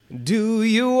Do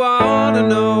you want to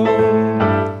know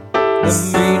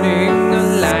the meaning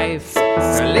of life?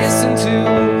 Listen to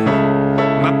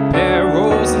my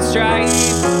perils and strife.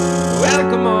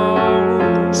 Welcome all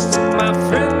my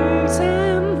friends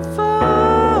and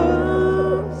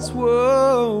foes.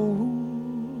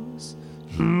 Woes.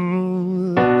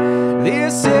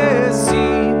 This is C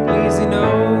Bleezy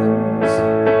Knows.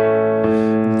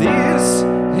 This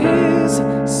is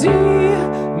C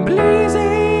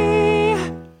Bleezy.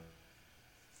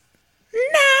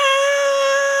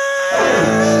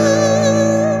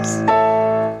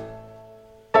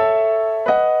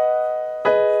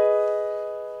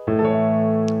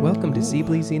 Welcome to C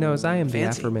Bleezy Knows. I am the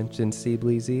aforementioned C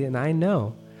Bleezy, and I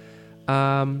know.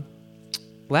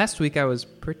 Last week I was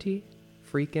pretty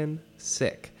freaking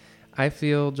sick. I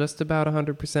feel just about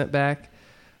 100% back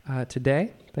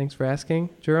today. Thanks for asking,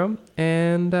 Jerome.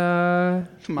 And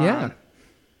Come on. yeah.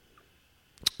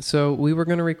 So we were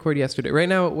going to record yesterday. Right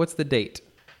now, what's the date?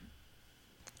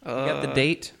 You got the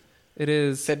date? It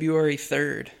is February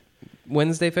 3rd.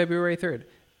 Wednesday, February 3rd.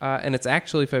 And it's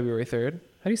actually February 3rd.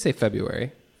 How do you say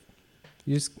February?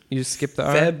 You just skip the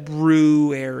R?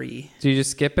 February. Do you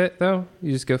just skip it, though?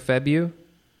 You just go Febu?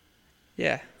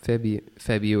 Yeah.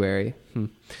 February.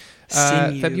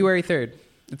 Sinew. February 3rd.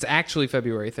 It's actually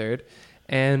February 3rd.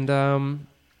 And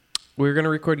we were going to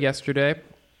record yesterday.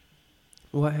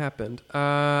 What happened?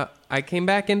 I came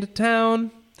back into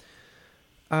town.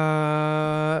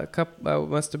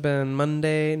 Must have been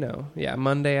Monday. No. Yeah,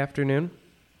 Monday afternoon.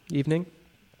 Evening.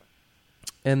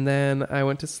 And then I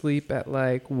went to sleep at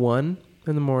like 1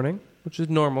 in the morning, which is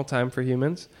normal time for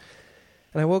humans.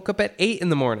 And I woke up at 8 in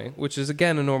the morning, which is,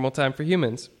 again, a normal time for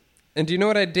humans. And do you know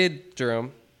what I did,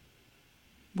 Jerome?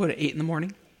 What, at 8 in the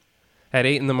morning? At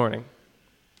 8 in the morning.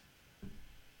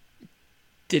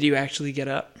 Did you actually get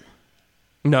up?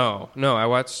 No. I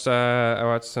watched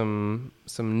some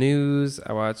news.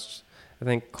 I watched, I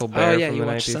think, Colbert from the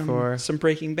night before. Some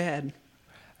Breaking Bad.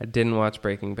 I didn't watch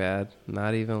Breaking Bad.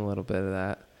 Not even a little bit of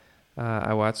that.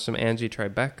 I watched some Angie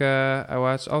Tribeca. I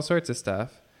watched all sorts of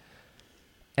stuff.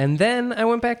 And then I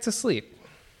went back to sleep.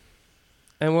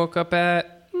 I woke up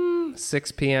at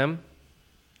 6 p.m.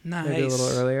 Nice. Maybe a little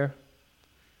earlier.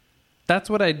 That's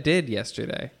what I did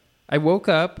yesterday. I woke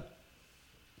up,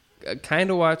 kind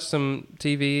of watched some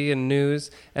TV and news,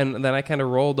 and then I kind of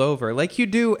rolled over. Like you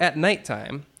do at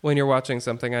nighttime when you're watching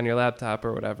something on your laptop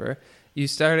or whatever. You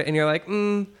start it and you're like,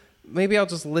 maybe I'll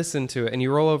just listen to it. And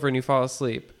you roll over and you fall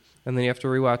asleep. And then you have to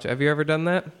rewatch it. Have you ever done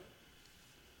that?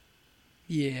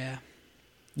 Yeah.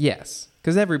 Yes.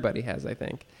 Because everybody has, I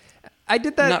think. I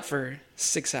did that. Not for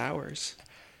 6 hours.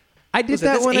 I did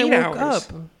that when I woke hours.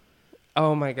 up.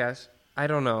 Oh my gosh. I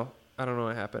don't know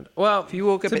what happened. Well, If you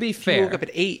woke up to be fair, you woke up at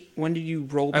 8, when did you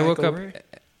roll back I woke over? up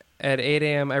at 8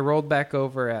 a.m. I rolled back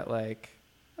over at like,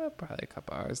 probably a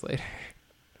couple hours later.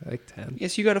 Like 10.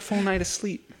 Yes, you got a full night of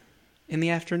sleep in the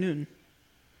afternoon.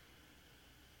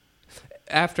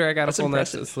 After I got That's a full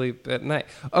impressive. night's sleep at night.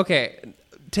 Okay,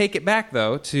 take it back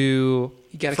though to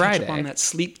You got to Friday. catch up on that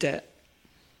sleep debt.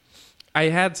 I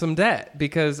had some debt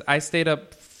because I stayed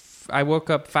up. I woke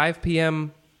up 5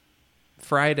 p.m.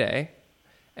 Friday,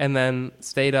 and then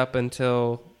stayed up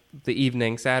until the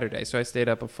evening Saturday. So I stayed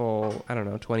up a full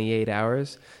 28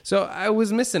 hours. So I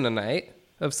was missing a night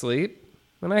of sleep,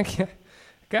 and I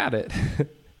got it.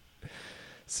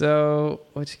 So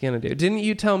what you gonna do? Didn't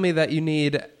you tell me that you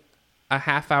need a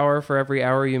half hour for every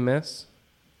hour you miss?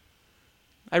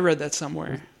 I read that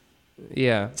somewhere.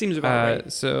 Yeah. Seems about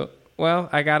right. So, well,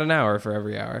 I got an hour for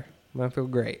every hour. I feel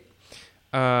great.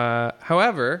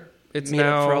 However, it's Made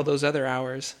now up for all those other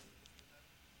hours.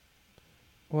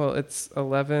 Well, it's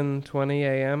 11:20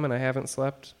 a.m. and I haven't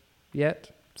slept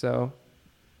yet, so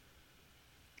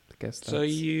I guess that's So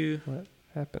what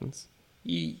happens.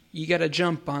 you got to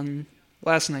jump on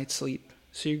last night's sleep,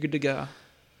 so you're good to go.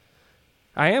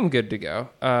 I am good to go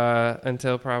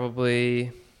until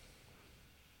probably,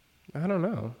 I don't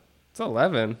know. It's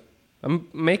 11. I'm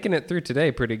making it through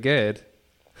today pretty good.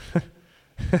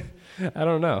 I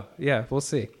don't know. Yeah, we'll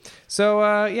see.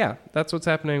 So, yeah, that's what's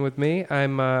happening with me.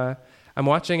 I'm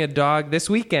watching a dog this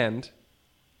weekend.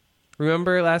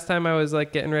 Remember last time I was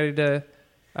like getting ready to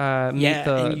meet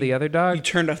the other dog? You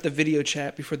turned off the video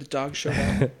chat before the dog showed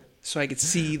up so I could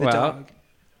see the dog.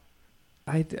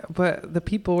 But the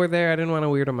people were there. I didn't want to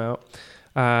weird them out.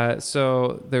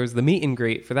 So there was the meet and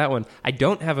greet for that one. I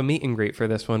don't have a meet and greet for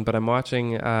this one, but I'm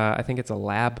watching, I think it's a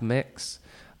lab mix,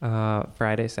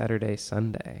 Friday, Saturday,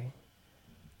 Sunday,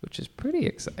 which is pretty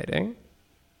exciting.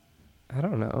 I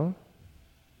don't know.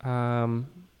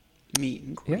 Meet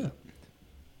and greet. Yeah.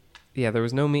 yeah, there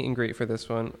was no meet and greet for this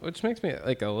one, which makes me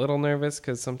like a little nervous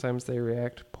because sometimes they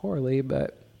react poorly.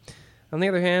 But on the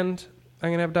other hand, I'm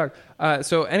going to have a dog.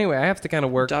 So anyway, I have to kind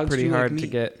of work Dogs pretty do like hard to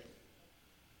meat. get...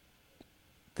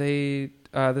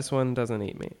 This one doesn't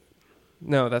eat meat.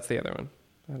 No, that's the other one.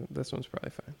 This one's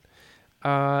probably fine.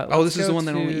 This is the one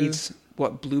that only eats,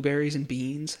 what, blueberries and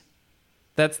beans?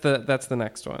 That's the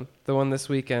next one. The one this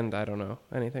weekend, I don't know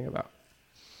anything about.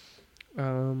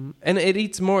 And it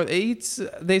eats more.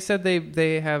 They said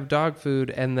they have dog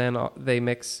food and then they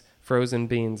mix frozen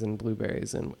beans and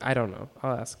blueberries, and I don't know.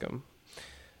 I'll ask them.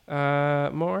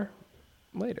 More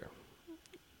later.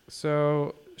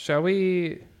 So shall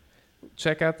we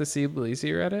check out the See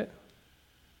Bleezy Reddit?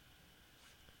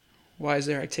 Why is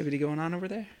there activity going on over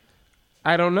there?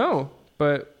 I don't know,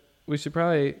 but we should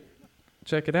probably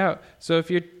check it out. So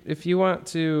if you want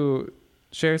to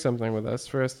share something with us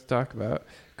for us to talk about,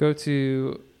 go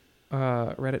to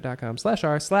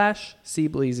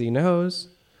reddit.com/r/SeeBleezyKnows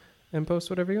and post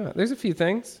whatever you want. There's a few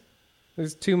things.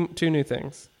 There's two new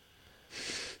things.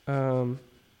 Oh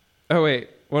wait,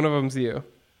 one of them's you.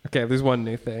 Okay, there's one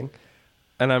new thing,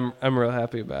 and I'm real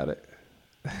happy about it.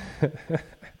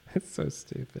 It's so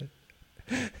stupid.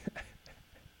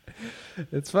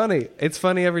 It's funny. It's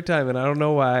funny every time, and I don't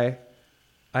know why.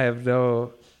 I have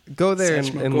no... Go there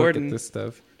and look at this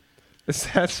stuff.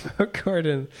 Satchmo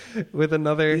Gordon with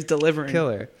another He's delivering.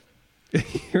 killer.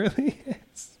 He really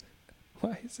is.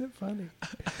 Why is it funny?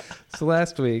 So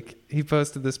last week, he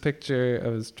posted this picture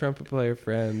of his trumpet player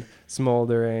friend,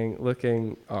 smoldering,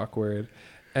 looking awkward.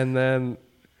 And then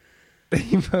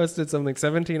he posted something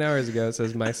 17 hours ago. It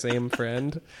says, my same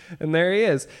friend. And there he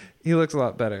is. He looks a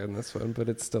lot better in this one, but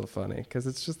it's still funny because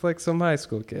it's just like some high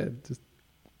school kid just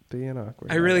being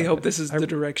awkward. I really hope this is the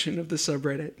direction of the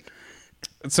subreddit.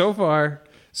 So far.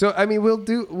 So, I mean,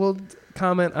 we'll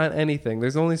comment on anything.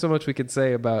 There's only so much we could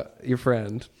say about your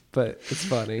friend, but it's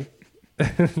funny.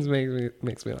 It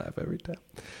makes me laugh every time.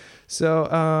 So,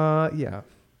 yeah.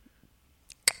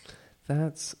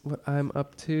 That's what I'm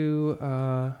up to.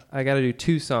 I got to do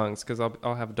 2 songs because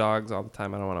I'll have dogs all the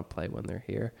time. I don't want to play when they're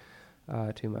here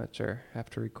too much or have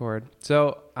to record.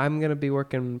 So I'm going to be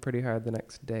working pretty hard the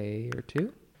next day or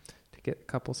 2 to get a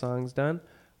couple songs done.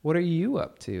 What are you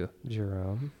up to,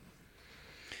 Jerome?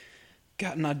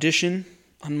 Got an audition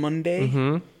on Monday.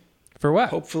 Mm-hmm. For what?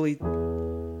 Hopefully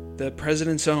the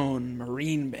President's Own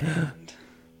Marine Band.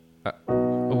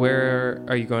 Where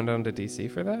are you going down to DC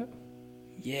for that?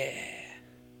 Yeah.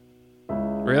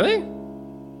 Really?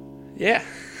 Yeah.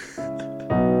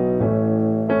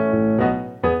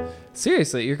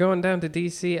 Seriously, you're going down to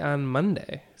DC on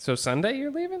Monday. So Sunday you're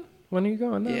leaving? When are you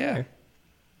going down there?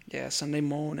 Yeah, Sunday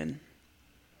morning.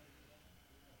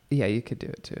 Yeah, you could do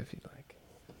it too if you'd like.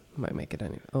 Might make it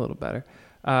a little better.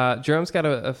 Jerome's got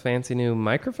a fancy new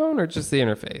microphone or just the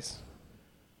interface?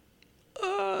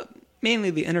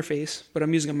 Mainly the interface, but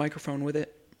I'm using a microphone with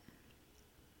it.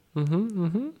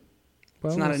 Mm-hmm.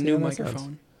 Well, It's not a new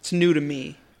microphone. It's new to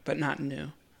me, but not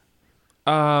new.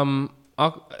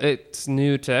 It's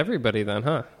new to everybody then,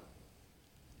 huh?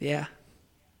 Yeah.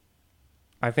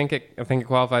 I think it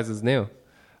qualifies as new.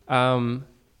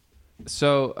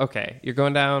 So, okay, you're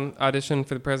going down, audition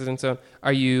for the President's Own.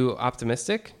 Are you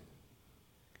optimistic?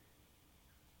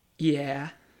 Yeah.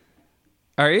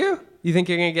 Are you? You think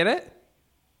you're going to get it?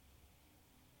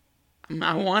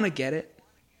 I want to get it.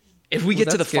 If we get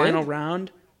to the final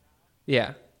round,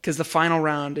 yeah, because the final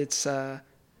round it's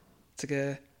like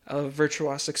a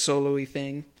virtuosic solo-y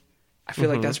thing. I feel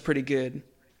like that's pretty good.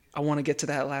 I want to get to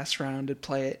that last round and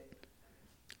play it.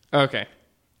 Okay,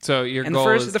 so your goal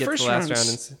is to get to the last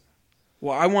round.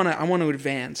 Well, I want to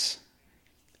advance.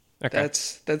 Okay,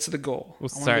 that's the goal. We'll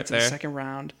I want start to get to there. the second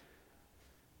round,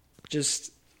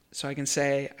 just so I can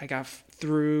say I got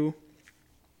through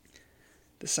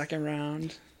the second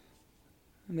round.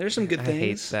 And there's some good things. I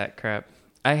hate that crap.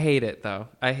 I hate it, though.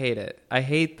 I hate it. I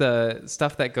hate the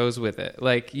stuff that goes with it.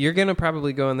 Like, you're going to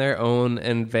probably go in there, own,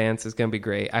 and advance is going to be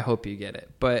great. I hope you get it.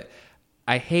 But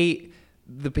I hate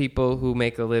the people who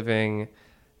make a living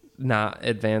not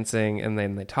advancing, and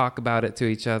then they talk about it to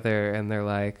each other, and they're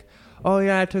like, oh,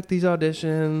 yeah, I took these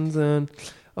auditions, and,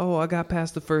 oh, I got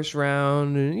past the first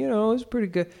round, and, you know, it was pretty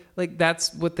good. Like,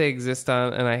 that's what they exist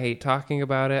on, and I hate talking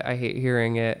about it. I hate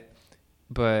hearing it.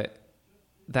 But...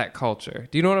 that culture.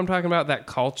 Do you know what I'm talking about? That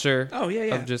culture. Oh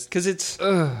yeah. Of just because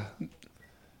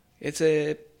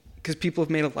because people have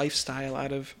made a lifestyle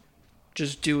out of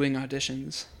just doing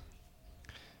auditions.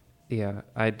 Yeah,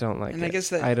 I don't like and it. I guess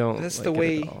that's the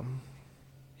way.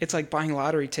 It's like buying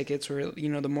lottery tickets, where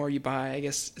the more you buy, I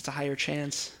guess it's a higher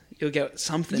chance you'll get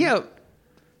something. Yeah,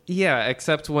 Yeah,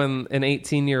 except when an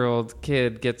 18-year-old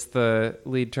kid gets the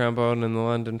lead trombone in the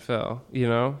London Phil, you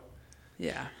know?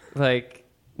 Yeah. Like,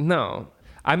 no.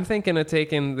 I'm thinking of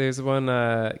taking, there's one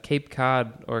Cape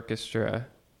Cod Orchestra,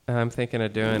 and I'm thinking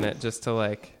of doing it just to,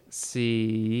 like,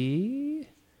 see.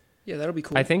 Yeah, that'll be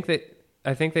cool. I think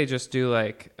they just do,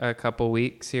 like, a couple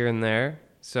weeks here and there,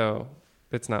 so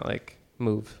it's not, like,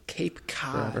 move Cape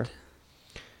Cod. forever.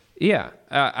 Yeah,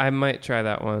 I might try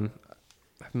that one.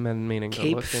 I've been meaning to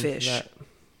Cape look Fish. into that.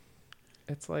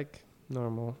 It's like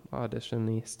normal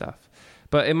audition-y stuff.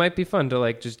 But it might be fun to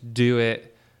like just do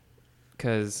it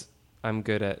because I'm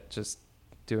good at just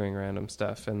doing random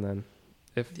stuff. And then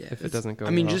if it doesn't go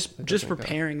well, just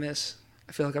preparing this,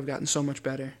 I feel like I've gotten so much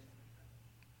better.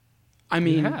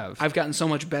 I've gotten so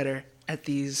much better at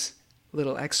these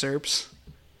little excerpts.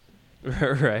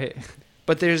 Right.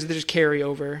 But there's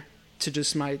carryover to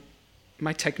just my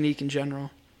technique in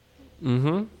general.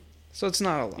 Mm-hmm. So it's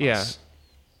not a loss. Yeah.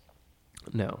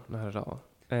 No, not at all.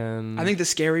 And I think the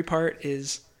scary part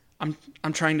is I'm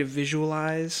trying to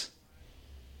visualize.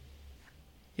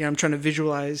 Yeah, I'm trying to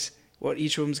visualize what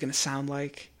each of them is going to sound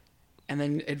like, and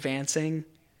then advancing.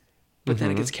 But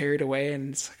then it gets carried away,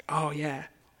 and it's like, oh yeah,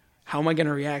 how am I going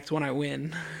to react when I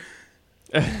win?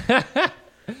 And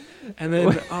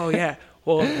then, oh yeah,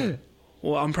 well,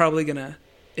 I'm probably going to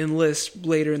enlist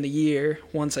later in the year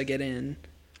once I get in.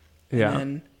 Yeah. And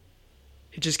then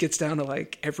it just gets down to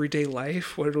like everyday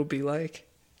life, what it'll be like.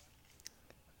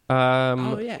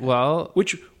 Oh yeah. Well,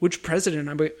 which president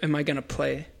am I gonna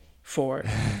play for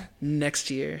next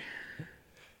year?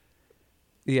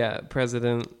 Yeah,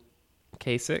 President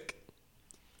Kasich.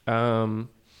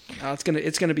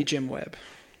 It's gonna be Jim Webb.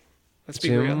 Let's be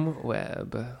real. Jim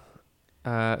Webb.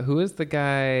 Who is the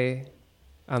guy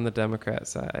on the Democrat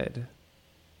side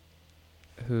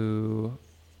who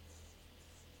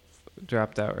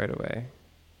dropped out right away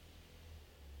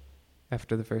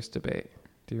after the first debate?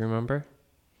 Do you remember?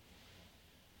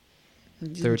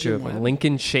 There were two of them.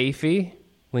 Lincoln Chafee.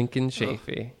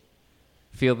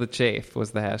 Feel the chafe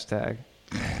was the hashtag.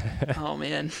 Oh,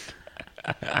 man.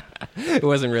 It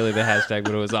wasn't really the hashtag,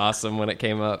 but it was awesome when it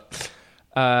came up.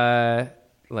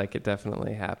 Like it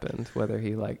definitely happened, whether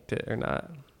he liked it or not.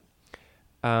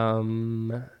 Yeah,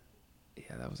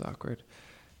 that was awkward.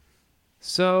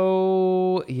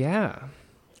 So, yeah.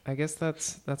 I guess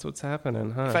that's what's happening,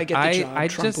 huh? If I get the job,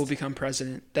 Trump will become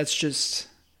president.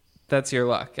 That's your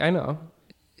luck. I know.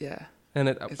 Yeah. And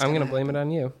I'm going to blame it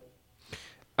on you.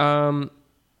 I'll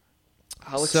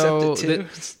accept it too.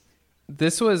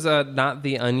 This was Not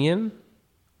the Onion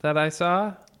that I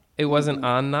saw. It wasn't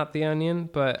on Not the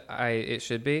Onion, but it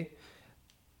should be.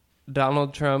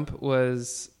 Donald Trump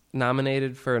was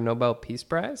nominated for a Nobel Peace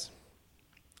Prize.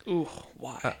 Ooh,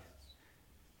 why?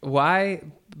 Why?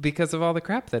 Because of all the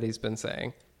crap that he's been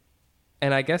saying.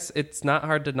 And I guess it's not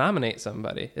hard to nominate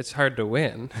somebody. It's hard to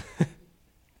win.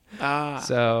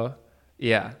 So,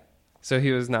 yeah. So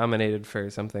he was nominated for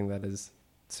something that is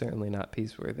certainly not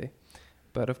peace-worthy.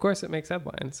 But, of course, it makes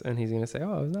headlines. And he's going to say,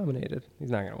 oh, I was nominated. He's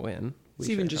not going to win. It's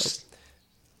even just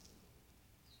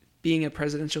being a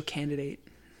presidential candidate.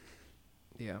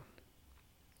 Yeah.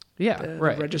 Yeah,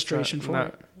 right. Registration for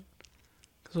it.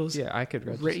 Yeah, I could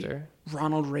register.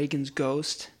 Ronald Reagan's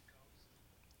ghost.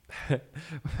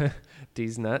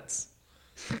 These nuts.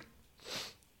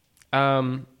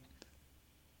 Yeah.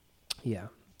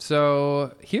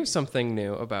 So here's something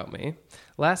new about me.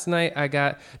 Last night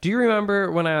do you remember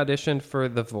when I auditioned for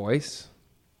The Voice?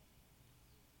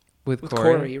 With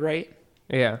Corey, right?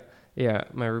 Yeah. Yeah,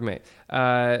 my roommate.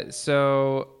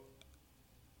 So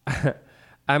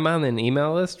I'm on an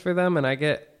email list for them, and I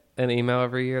get an email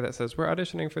every year that says, we're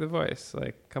auditioning for The Voice.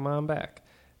 Like, come on back.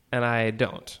 And I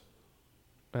don't.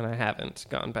 And I haven't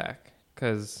gone back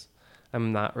because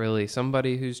I'm not really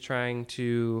somebody who's trying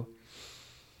to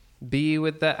be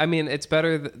with that. I mean, it's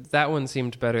better. That one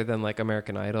seemed better than like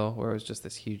American Idol, where it was just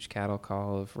this huge cattle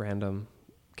call of random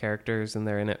characters, and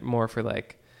they're in it more for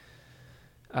like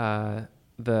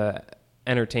the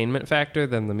entertainment factor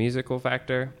than the musical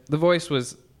factor. The Voice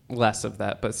was less of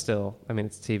that, but still, I mean,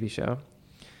 it's a TV show.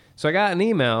 So I got an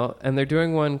email, and they're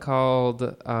doing one called,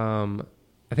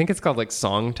 I think it's called like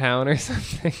Songtown or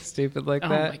something stupid like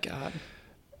that. Oh my God.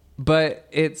 But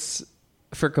it's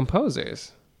for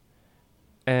composers.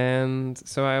 And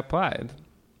so I applied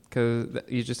because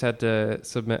you just had to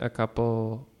submit a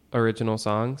couple original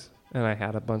songs, and I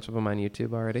had a bunch of them on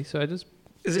YouTube already. So I just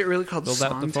Is it really called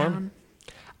Songtown?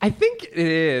 I think it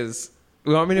is.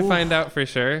 You want me to find out for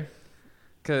sure?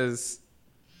 Because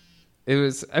it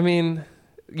was, I mean,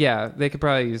 yeah, they could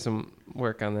probably use some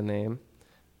work on the name.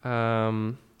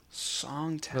 Songtown.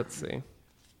 Let's see.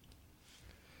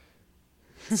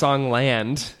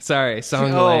 Songland. Sorry, Oh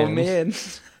Songland.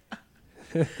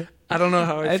 man. I don't know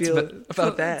how I feel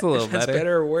about that. It's a little if that's better.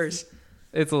 better or worse.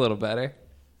 It's a little better.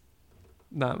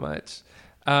 Not much.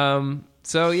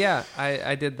 So yeah,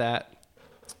 I did that.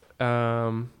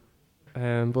 And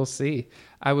we'll see.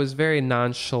 I was very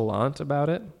nonchalant about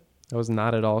it. I was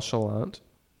not at all chalant.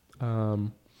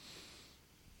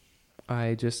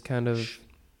 I just kind of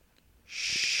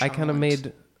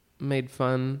made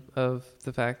fun of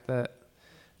the fact that,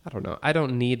 I don't know, I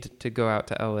don't need to go out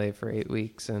to LA for 8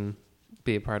 weeks and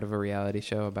be a part of a reality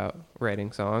show about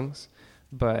writing songs,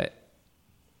 but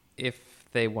if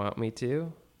they want me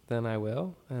to, then I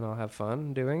will, and I'll have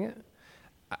fun doing it.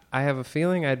 I have a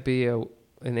feeling I'd be an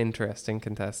interesting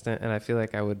contestant, and I feel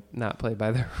like I would not play by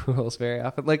the rules very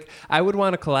often. Like, I would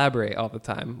want to collaborate all the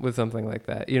time with something like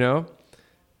that, you know?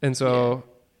 And so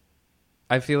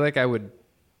I feel like I would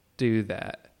do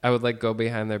that. I would like go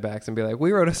behind their backs and be like,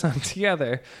 we wrote a song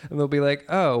together. And they'll be like,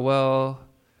 oh, well,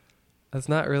 that's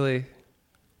not really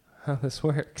how this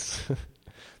works.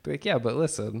 Be like, yeah, but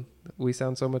listen, we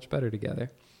sound so much better together.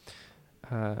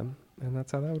 And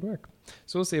that's how that would work.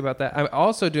 So we'll see about that. I'm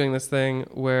also doing this thing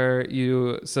where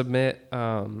you submit,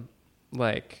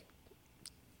 like,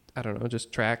 I don't know,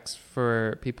 just tracks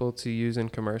for people to use in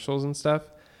commercials and stuff.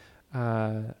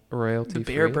 Royalty free.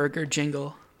 The Bear Burger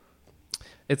jingle.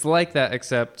 It's like that,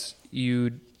 except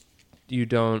you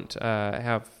don't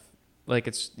have, like,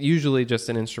 it's usually just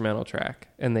an instrumental track,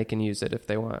 and they can use it if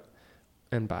they want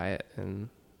and buy it, and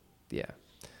yeah.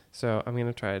 So I'm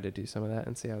gonna try to do some of that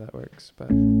and see how that works. But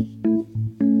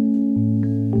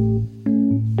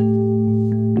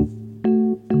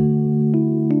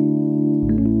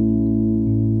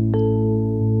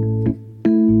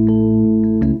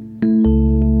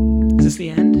Is this the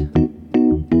end?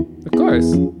 of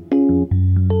course.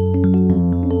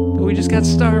 But we just got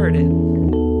started.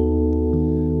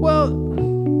 Well,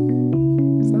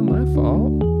 it's not my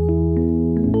fault.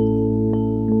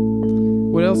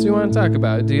 What else do you want to talk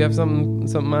about? Do you have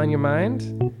something on your mind?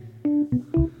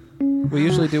 We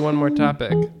usually do one more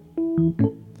topic.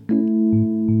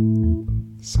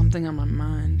 Something on my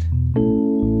mind.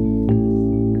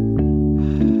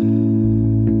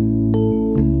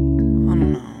 I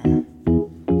don't know.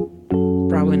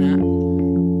 Probably not.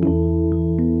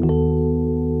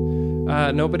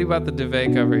 Nobody bought the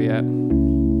Duvet cover yet,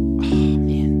 Oh,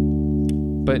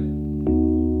 man. but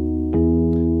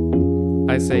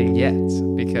I say yet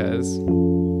because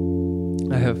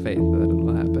I have faith that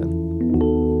it'll happen.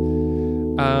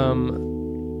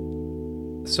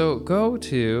 So go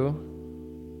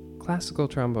to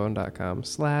classicaltrombone.com/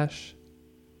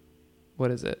 what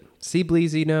is it? See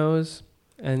Bleezy Nose,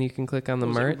 and you can click on the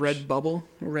Was it merch. red bubble,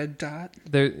 red dot.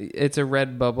 It's a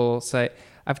Redbubble site.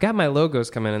 I've got my logos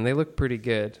coming and they look pretty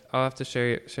good. I'll have to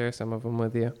share some of them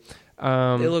with you.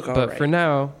 They look all but right. for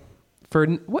now,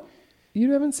 what?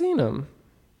 You haven't seen them.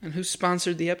 And who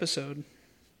sponsored the episode?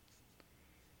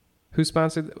 Who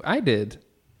sponsored? I did.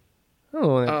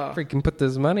 Oh, Oh. freaking put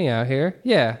this money out here.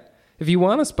 Yeah. If you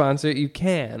want to sponsor it, you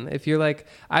can. If you're like,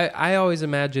 I always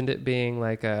imagined it being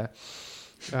like a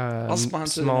I'll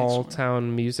sponsor the small next one.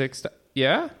 town music stuff.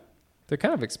 Yeah? They're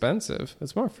kind of expensive.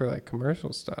 It's more for like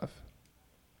commercial stuff.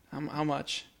 How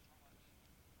much?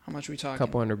 How much are we talking?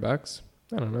 Couple $100.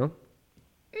 I don't know.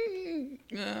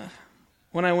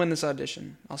 When I win this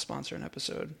audition, I'll sponsor an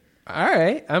episode. All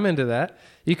right, I'm into that.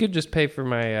 You could just pay for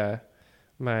my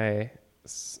my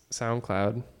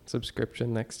SoundCloud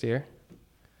subscription next year.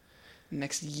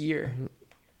 Next year.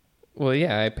 Well,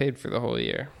 yeah, I paid for the whole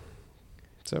year,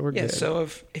 so we're Yeah, good. so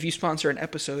if you sponsor an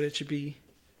episode, it should be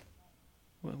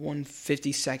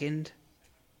 1/52nd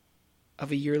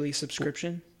of a yearly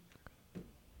subscription.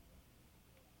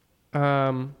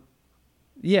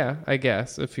 Yeah, I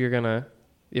guess if you're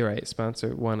right,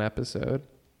 sponsor one episode.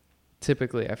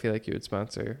 Typically, I feel like you would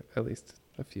sponsor at least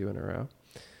a few in a row.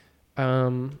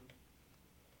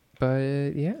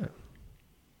 But yeah.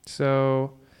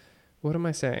 So, what am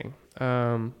I saying?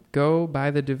 Go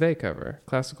buy the Duvet cover.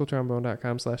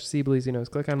 classicaltrombone.com/cbleasynose.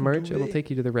 Click on merch. Duvet. It'll take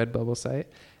you to the Redbubble site.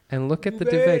 And look at the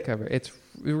Duvet cover. It's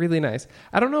really nice.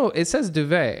 I don't know. It says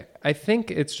Duvet. I think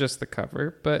it's just the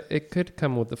cover, but it could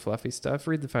come with the fluffy stuff.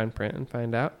 Read the fine print and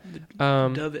find out.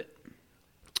 Dove it.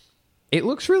 It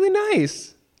looks really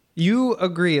nice. You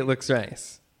agree it looks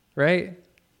nice, right?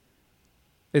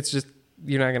 It's just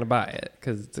you're not going to buy it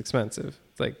because it's expensive.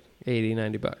 It's like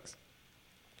 $80-$90.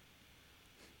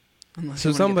 Unless So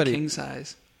you want somebody- to get the king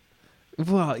size.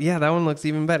 Well, yeah, that one looks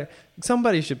even better.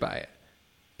 Somebody should buy it,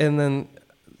 and then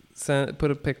put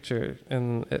a picture,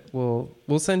 and we'll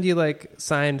send you like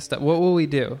signed stuff. What will we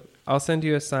do? I'll send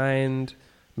you a signed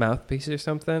mouthpiece or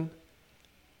something,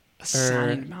 A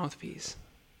signed mouthpiece.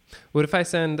 What if I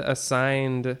send a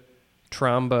signed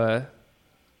trombone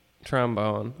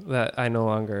that I no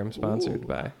longer am sponsored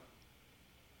by?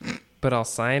 But I'll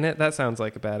sign it? That sounds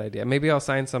like a bad idea. Maybe I'll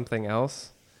sign something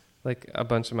else, like a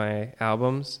bunch of my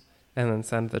albums, and then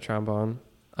send the trombone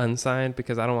unsigned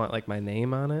because I don't want like my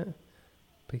name on it.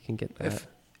 But you can get that.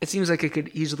 It seems like it could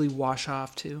easily wash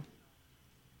off too.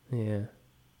 Yeah.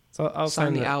 So I'll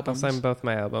Sign the albums. I'll sign both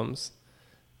my albums.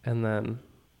 And then...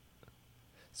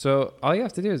 So all you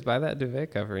have to do is buy that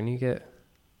duvet cover and you get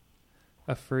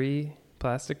a free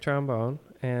plastic trombone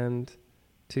and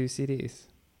 2 CDs.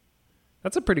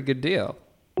 That's a pretty good deal.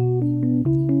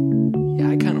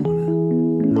 Yeah, I kind of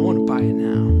want to buy it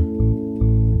now.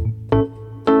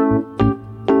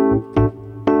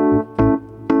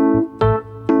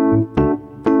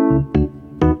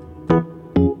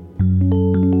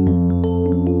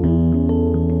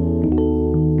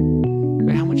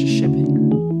 Wait, how much is shipping?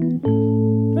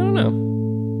 I don't know.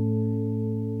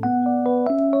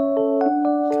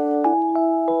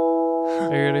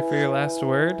 Are you ready for your last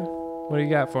word? What do you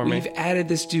got for me? We've added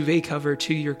this duvet cover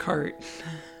to your cart.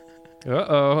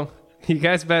 Uh-oh. You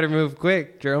guys better move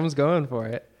quick. Jerome's going for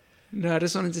it. No, I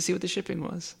just wanted to see what the shipping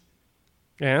was.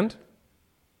 And?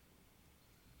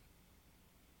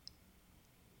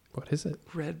 What is it?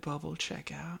 Redbubble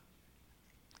checkout.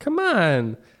 Come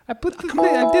on. I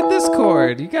did this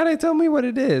chord. You gotta tell me what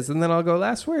it is. And then I'll go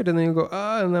last word. And then you'll go,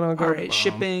 and then I'll go, All right,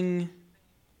 shipping.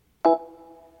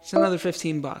 It's another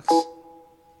 $15.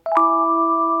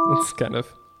 That's kind of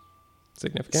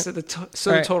significant. So the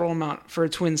Right. total amount for a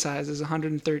twin size is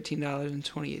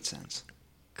 $113.28.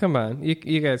 Come on.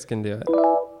 You guys can do it.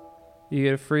 You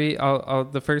get a free,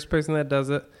 the first person that does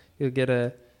it, you get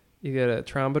a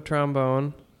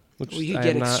trombone, which Well, you I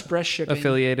get am not express shipping.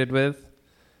 affiliated with.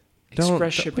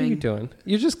 Express shipping. What are you doing?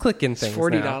 You're just clicking things now.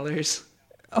 $40.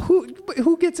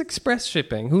 Who gets express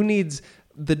shipping? Who needs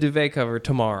the duvet cover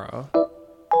tomorrow?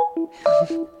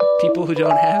 People who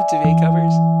don't have duvet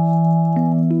covers.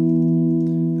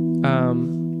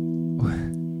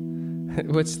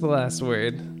 What's the last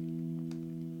word?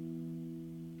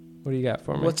 What do you got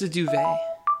for me? What's a duvet?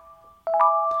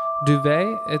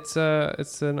 Duvet? It's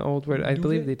an old word. I Duvet?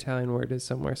 believe the Italian word is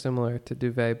somewhere similar to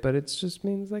duvet, but it just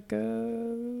means like a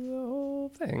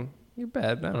whole thing. Your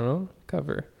bed, I don't know,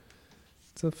 cover.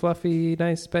 It's a fluffy,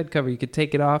 nice bed cover. You could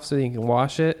take it off so you can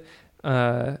wash it,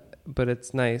 but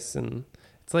it's nice and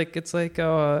it's like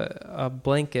a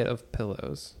blanket of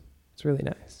pillows. It's really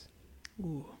nice.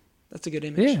 Ooh, that's a good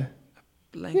image. Yeah.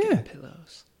 Blanket Yeah.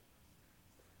 pillows.